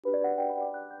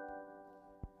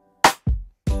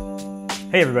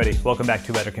Hey everybody, welcome back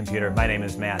to Better Computer. My name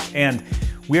is Matt, and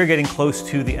we are getting close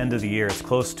to the end of the year. It's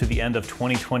close to the end of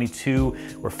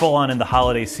 2022. We're full on in the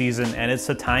holiday season, and it's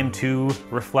a time to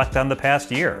reflect on the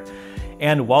past year.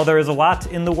 And while there is a lot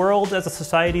in the world as a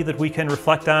society that we can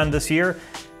reflect on this year,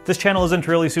 this channel isn't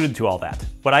really suited to all that.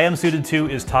 What I am suited to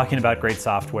is talking about great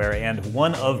software, and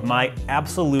one of my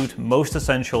absolute most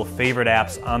essential favorite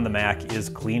apps on the Mac is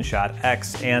CleanShot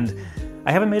X, and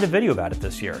I haven't made a video about it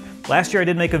this year. Last year I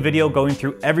did make a video going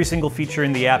through every single feature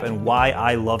in the app and why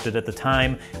I loved it at the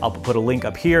time. I'll put a link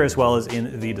up here as well as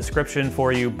in the description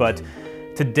for you, but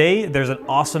today there's an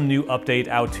awesome new update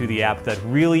out to the app that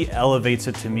really elevates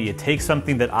it to me. It takes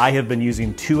something that I have been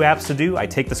using two apps to do. I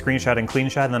take the screenshot and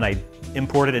CleanShot and then I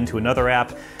import it into another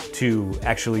app to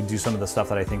actually do some of the stuff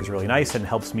that I think is really nice and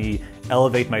helps me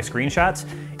elevate my screenshots.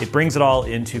 It brings it all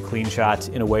into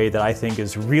CleanShot in a way that I think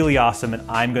is really awesome and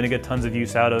I'm gonna get tons of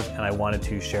use out of, and I wanted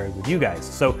to share it with you guys.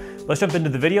 So let's jump into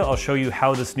the video. I'll show you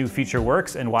how this new feature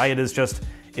works and why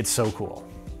it's so cool.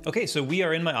 Okay, so we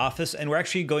are in my office and we're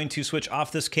actually going to switch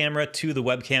off this camera to the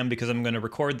webcam because I'm going to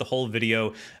record the whole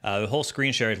video, the whole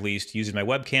screen share at least, using my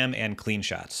webcam and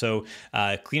CleanShot. So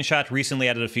CleanShot recently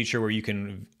added a feature where you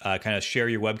can kind of share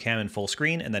your webcam in full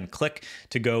screen and then click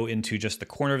to go into just the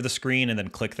corner of the screen and then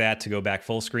click that to go back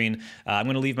full screen. I'm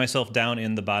going to leave myself down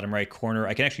in the bottom right corner.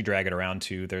 I can actually drag it around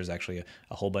too. There's actually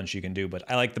a whole bunch you can do, but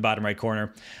I like the bottom right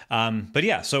corner. But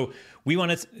yeah, so we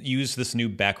want to use this new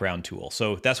background tool.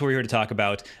 So that's what we're here to talk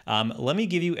about. Let me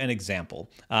give you an example.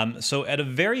 So at a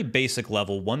very basic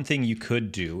level, one thing you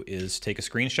could do is take a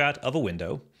screenshot of a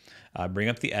window, bring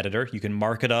up the editor. You can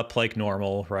mark it up like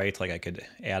normal, right? Like I could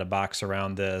add a box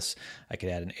around this. I could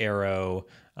add an arrow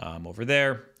over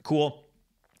there. Cool.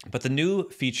 But the new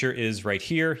feature is right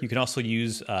here. You can also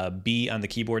use B on the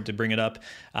keyboard to bring it up.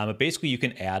 But basically you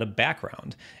can add a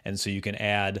background. And so you can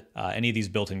add any of these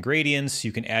built-in gradients.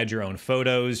 You can add your own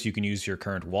photos. You can use your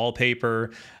current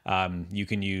wallpaper. You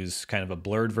can use kind of a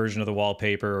blurred version of the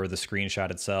wallpaper or the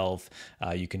screenshot itself.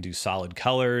 You can do solid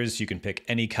colors. You can pick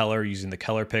any color using the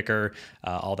color picker.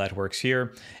 All that works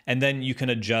here. And then you can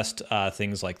adjust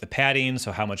things like the padding.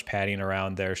 So how much padding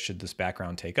around there should this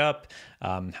background take up?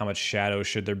 How much shadow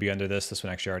should there be under this? This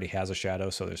one actually already has a shadow,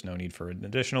 so there's no need for an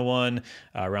additional one.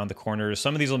 Around the corners,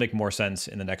 some of these will make more sense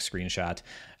in the next screenshot.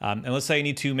 And let's say I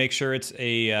need to make sure it's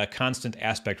a constant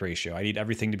aspect ratio. I need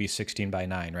everything to be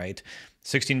 16:9, right?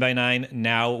 16:9.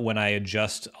 Now, when I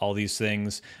adjust all these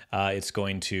things, it's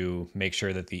going to make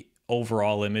sure that the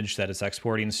overall image that it's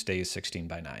exporting stays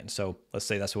 16:9. So let's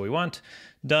say that's what we want.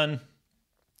 Done.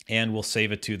 And we'll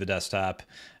save it to the desktop.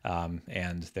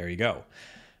 And there you go.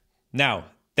 Now,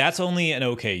 that's only an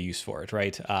okay use for it,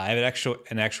 right? I have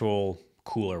an actual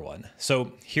cooler one.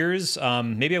 So here's,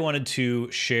 maybe I wanted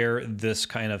to share this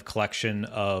kind of collection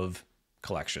of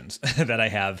collections that I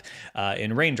have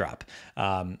in Raindrop.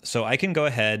 So I can go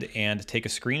ahead and take a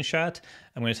screenshot.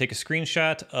 I'm going to take a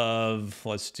screenshot of,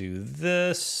 let's do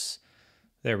this.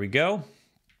 There we go.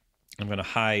 I'm going to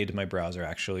hide my browser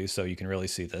actually, so you can really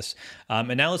see this.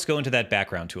 And now let's go into that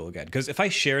background tool again, because if I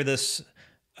share this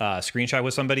screenshot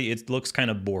with somebody, it looks kind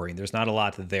of boring. There's not a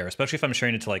lot there, especially if I'm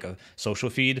sharing it to like a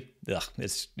social feed. Ugh,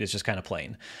 it's just kind of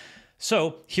plain.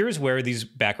 So here's where these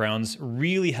backgrounds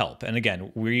really help. And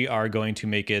again, we are going to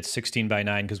make it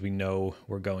 16:9 because we know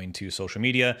we're going to social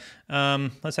media.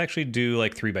 Let's actually do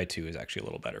like 3:2 is actually a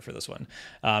little better for this one.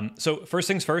 So first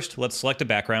things first, let's select a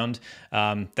background.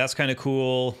 That's kind of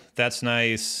cool. That's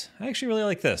nice. I actually really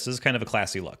like this. This is kind of a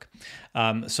classy look.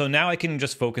 So now I can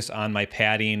just focus on my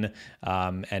padding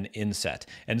and inset.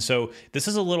 And so this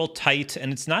is a little tight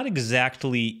and it's not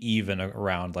exactly even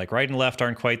around. Like right and left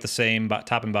aren't quite the same, but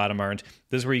top and bottom aren't.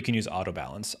 This is where you can use auto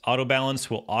balance. Auto balance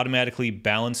will automatically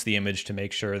balance the image to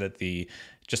make sure that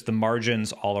just the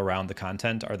margins all around the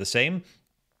content are the same.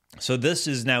 So this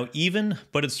is now even,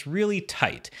 but it's really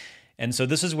tight. And so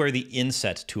this is where the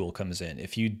inset tool comes in.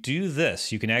 If you do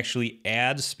this, you can actually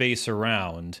add space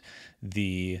around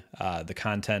the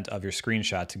content of your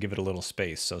screenshot to give it a little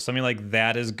space. So something like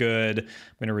that is good.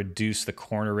 I'm going to reduce the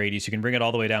corner radius. You can bring it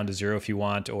all the way down to 0 if you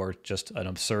want, or just an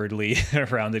absurdly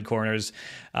rounded corners.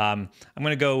 I'm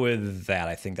going to go with that.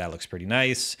 I think that looks pretty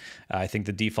nice. I think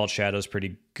the default shadow is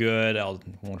pretty good.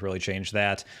 Won't really change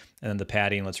that. And then the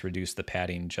padding, let's reduce the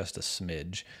padding just a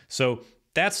smidge. So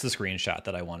that's the screenshot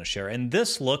that I want to share. And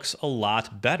this looks a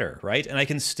lot better, right? And I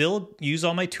can still use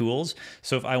all my tools.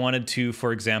 So if I wanted to,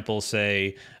 for example,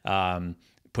 say,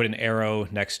 put an arrow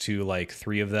next to like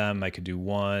 3 of them, I could do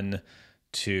 1,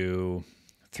 2,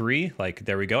 3. Like,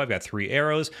 there we go. I've got 3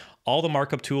 arrows. All the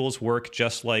markup tools work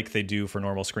just like they do for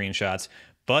normal screenshots.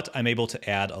 but I'm able to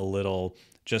add a little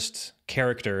just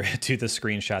character to the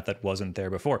screenshot that wasn't there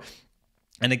before.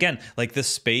 And again, like the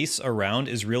space around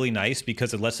is really nice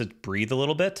because it lets it breathe a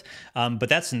little bit, but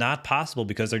that's not possible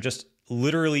because there just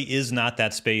literally is not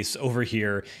that space over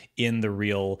here in the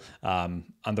real on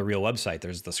the real website.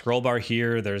 There's the scroll bar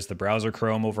here, there's the browser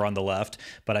Chrome over on the left,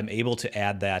 but I'm able to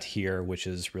add that here, which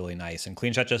is really nice. And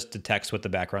CleanShot just detects what the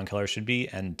background color should be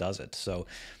and does it. So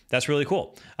that's really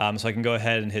cool. So I can go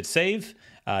ahead and hit save.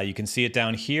 You can see it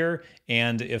down here,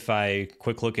 and if I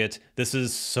quick look at, this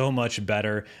is so much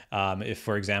better. If,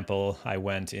 for example, I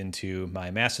went into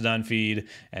my Mastodon feed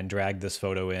and dragged this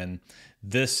photo in,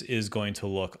 this is going to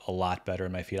look a lot better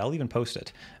in my feed. I'll even post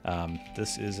it.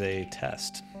 This is a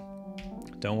test.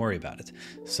 Don't worry about it.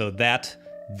 So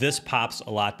this pops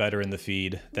a lot better in the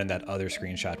feed than that other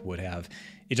screenshot would have.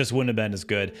 It just wouldn't have been as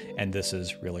good, and this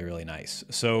is really, really nice.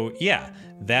 So yeah,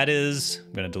 that is,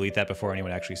 I'm gonna delete that before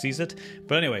anyone actually sees it.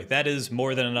 But anyway, that is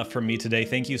more than enough for me today.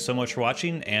 Thank you so much for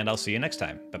watching, and I'll see you next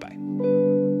time. Bye-bye.